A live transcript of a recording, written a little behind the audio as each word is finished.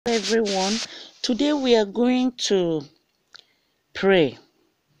everyone. Today we are going to pray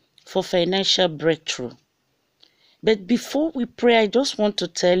for financial breakthrough. But before we pray, I just want to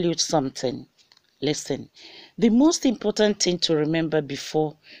tell you something. Listen, the most important thing to remember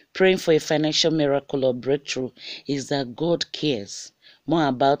before praying for a financial miracle or breakthrough is that God cares more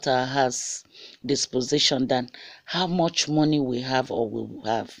about our heart's disposition than how much money we have or will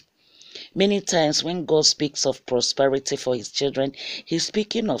have. Many times when God speaks of prosperity for his children, he's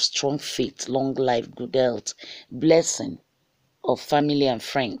speaking of strong faith, long life, good health, blessing of family and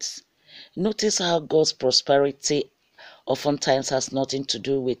friends. Notice how God's prosperity oftentimes has nothing to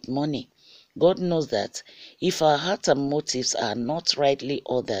do with money. God knows that if our heart and motives are not rightly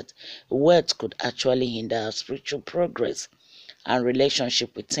ordered, wealth could actually hinder our spiritual progress and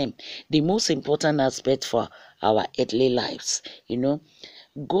relationship with him. The most important aspect for our earthly lives,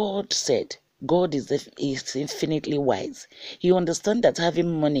 God said, God is infinitely wise. He understands that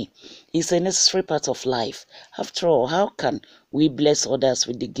having money is a necessary part of life. After all, how can we bless others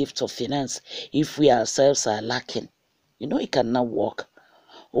with the gift of finance if we ourselves are lacking? It cannot work.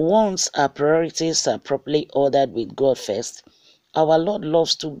 Once our priorities are properly ordered with God first, our Lord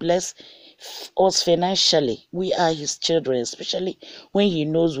loves to bless us financially. We are his children, especially when he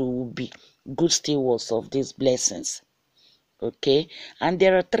knows we will be good stewards of these blessings. Okay, and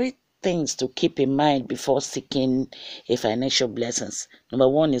there are three things to keep in mind before seeking a financial blessings. Number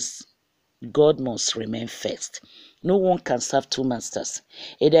one is God must remain first. No one can serve two masters.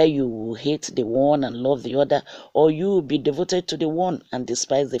 Either you will hate the one and love the other, or you will be devoted to the one and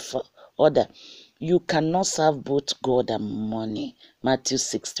despise the other. You cannot serve both God and money. Matthew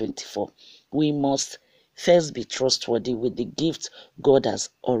 6:24. We must first be trustworthy with the gift God has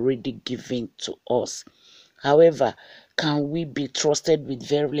already given to us. However, can we be trusted with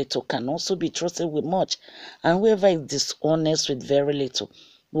very little can also be trusted with much. And whoever is dishonest with very little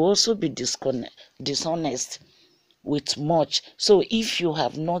will also be dishonest with much. So if you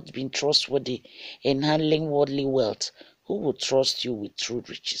have not been trustworthy in handling worldly wealth, who will trust you with true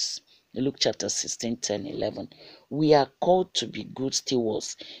riches? Luke chapter 16, 10, 11. We are called to be good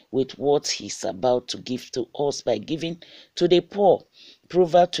stewards with what he's about to give to us by giving to the poor.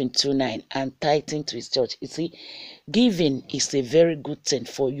 Proverbs 22:9, and tithing to his church. You see, giving is a very good thing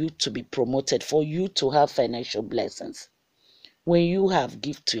for you to be promoted, for you to have financial blessings. When you have,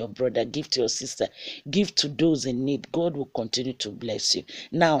 give to your brother, give to your sister, give to those in need, God will continue to bless you.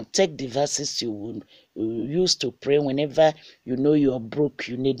 Now, take the verses you will use to pray whenever you know you are broke,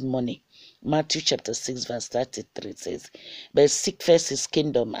 you need money. Matthew chapter 6 verse 33 says, but seek first his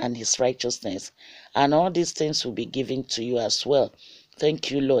kingdom and his righteousness, and all these things will be given to you as well. Thank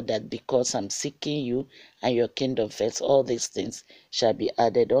you, Lord, that because I'm seeking you and your kingdom first, all these things shall be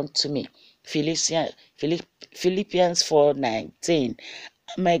added unto me. Philippians 4:19.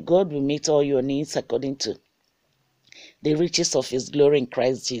 My God will meet all your needs according to the riches of his glory in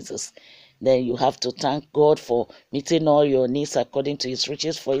Christ Jesus. Then you have to thank God for meeting all your needs according to his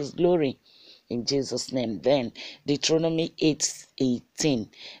riches for his glory. In Jesus' name. Then Deuteronomy 8:18.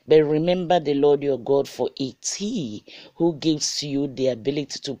 But remember the Lord your God, for it's he who gives you the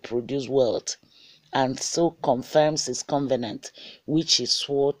ability to produce wealth, and so confirms his covenant, which he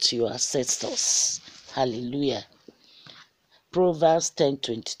swore to your ancestors. Hallelujah. Proverbs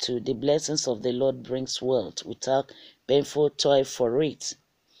 10:22. The blessings of the Lord brings wealth without painful toil for it.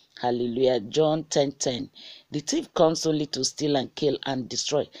 Hallelujah. John 10:10. The thief comes only to steal and kill and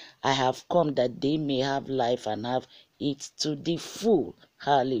destroy. I have come that they may have life and have it to the full.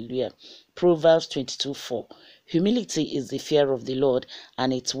 Hallelujah. Proverbs 22:4. Humility is the fear of the Lord,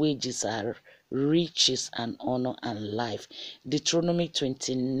 and its wages are riches and honor and life. Deuteronomy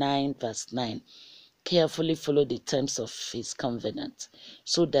 29 verse 9. Carefully follow the terms of his covenant,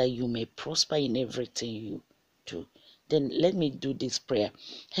 so that you may prosper in everything you do. Then let me do this prayer.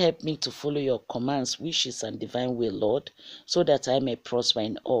 Help me to follow your commands, wishes, and divine will, Lord, so that I may prosper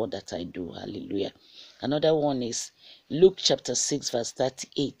in all that I do. Hallelujah. Another one is Luke chapter 6 verse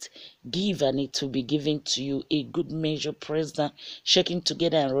 38. Give and it will be given to you, a good measure, pressed down, shaking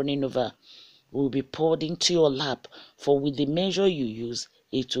together and running over, will be poured into your lap, for with the measure you use,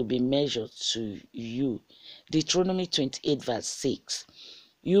 it will be measured to you. Deuteronomy 28 verse 6.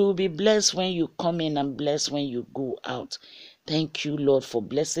 You will be blessed when you come in and blessed when you go out. Thank you, Lord, for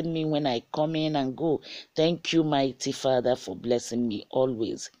blessing me when I come in and go. Thank you, mighty Father, for blessing me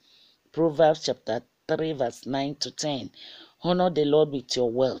always. Proverbs chapter 3 verse 9 to 10. Honor the Lord with your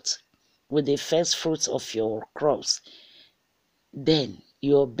wealth, with the first fruits of your crops. Then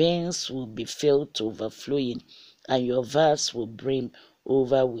your barns will be filled to overflowing, and your vats will brim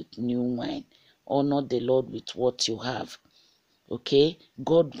over with new wine. Honor the Lord with what you have. Okay,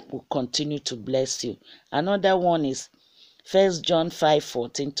 God will continue to bless you. Another one is 1 John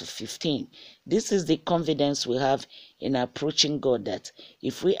 5:14 to 15. This is the confidence we have in approaching God, that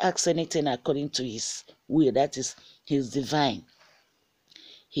if we ask anything according to his will, that is his divine,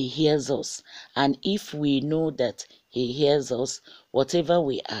 he hears us. And if we know that he hears us, whatever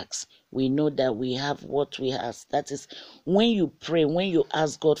we ask, we know that we have what we ask. That is, when you pray, when you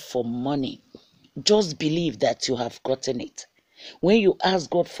ask God for money, just believe that you have gotten it. When you ask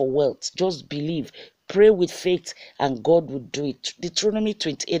God for wealth, just believe, pray with faith, and God will do it. Deuteronomy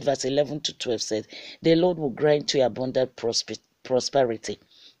 28 verse 11 to 12 says, the Lord will grant you abundant prosperity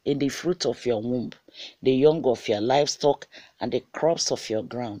in the fruit of your womb, the young of your livestock, and the crops of your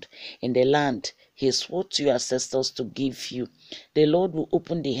ground, in the land he swore to your ancestors to give you. The Lord will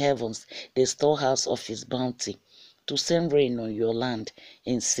open the heavens, the storehouse of his bounty, to send rain on your land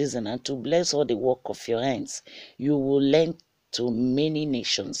in season, and to bless all the work of your hands. You will lend to many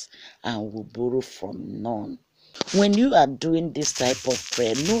nations and will borrow from none. When you are doing this type of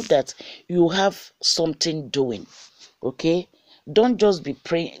prayer, know that you have something doing. Okay, don't just be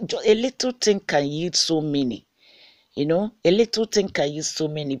praying. A little thing can yield so many. A little thing can yield so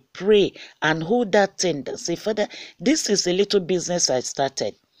many. Pray and hold that thing. Say, Father, this is a little business I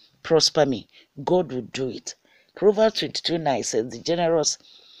started. Prosper me. God will do it. Proverbs 22:9 says, the generous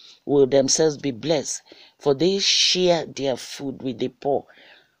will themselves be blessed, for they share their food with the poor.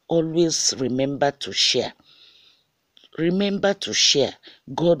 Always remember to share. Remember to share.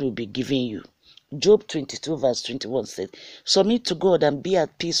 God will be giving you. Job 22 verse 21 says, submit to God and be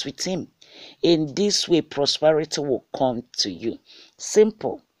at peace with him. In this way, prosperity will come to you.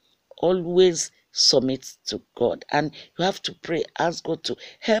 Simple. Always submit to God. And you have to pray, ask God to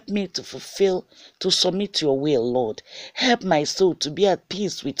help me to fulfill, to submit to your will, Lord. Help my soul to be at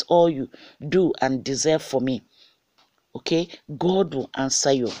peace with all you do and desire for me. Okay? God will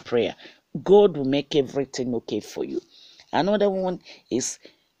answer your prayer. God will make everything okay for you. Another one is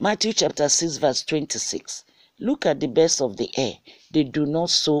Matthew chapter 6 verse 26. Look at the birds of the air. They do not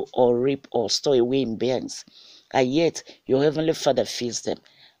sow or reap or store away in barns, and yet your heavenly Father feeds them.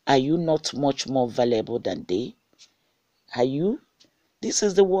 Are you not much more valuable than they? Are you? This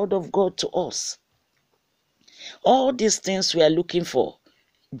is the word of God to us. All these things we are looking for,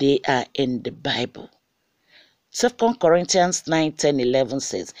 they are in the Bible. 2 Corinthians 9:10-11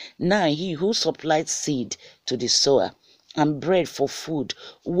 says, now he who supplied seed to the sower and bread for food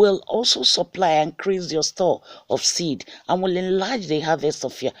will also supply and increase your store of seed, and will enlarge the harvest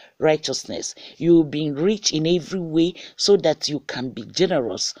of your righteousness. You will be rich in every way, so that you can be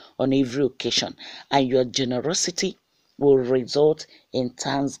generous on every occasion, and your generosity will result in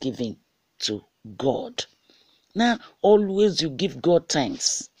thanksgiving to God. Now, always you give God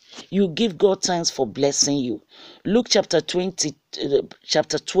thanks. You give God thanks for blessing you. Luke chapter 12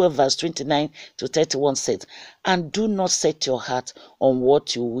 verse 29 to 31 says, and do not set your heart on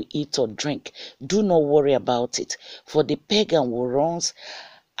what you will eat or drink. Do not worry about it, for the pagan will run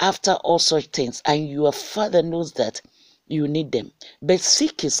after all such things, and your Father knows that you need them. But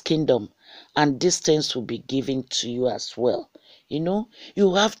seek his kingdom, and these things will be given to you as well.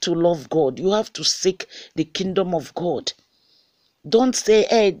 You have to love God. You have to seek the kingdom of God. Don't say,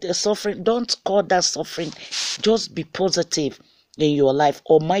 hey, the suffering. Don't call that suffering. Just be positive in your life.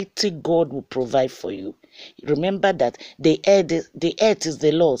 Almighty God will provide for you. Remember that the earth is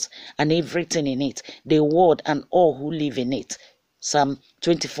the Lord's and everything in it, the world and all who live in it. Psalm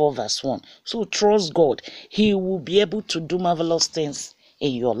 24 verse 1. So trust God. He will be able to do marvelous things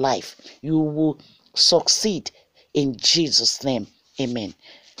in your life. You will succeed in Jesus' name. Amen.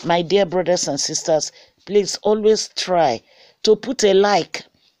 My dear brothers and sisters, please always try to put a like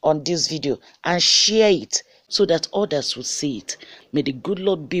on this video and share it so that others will see it. May the good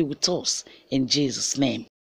Lord be with us in Jesus' name.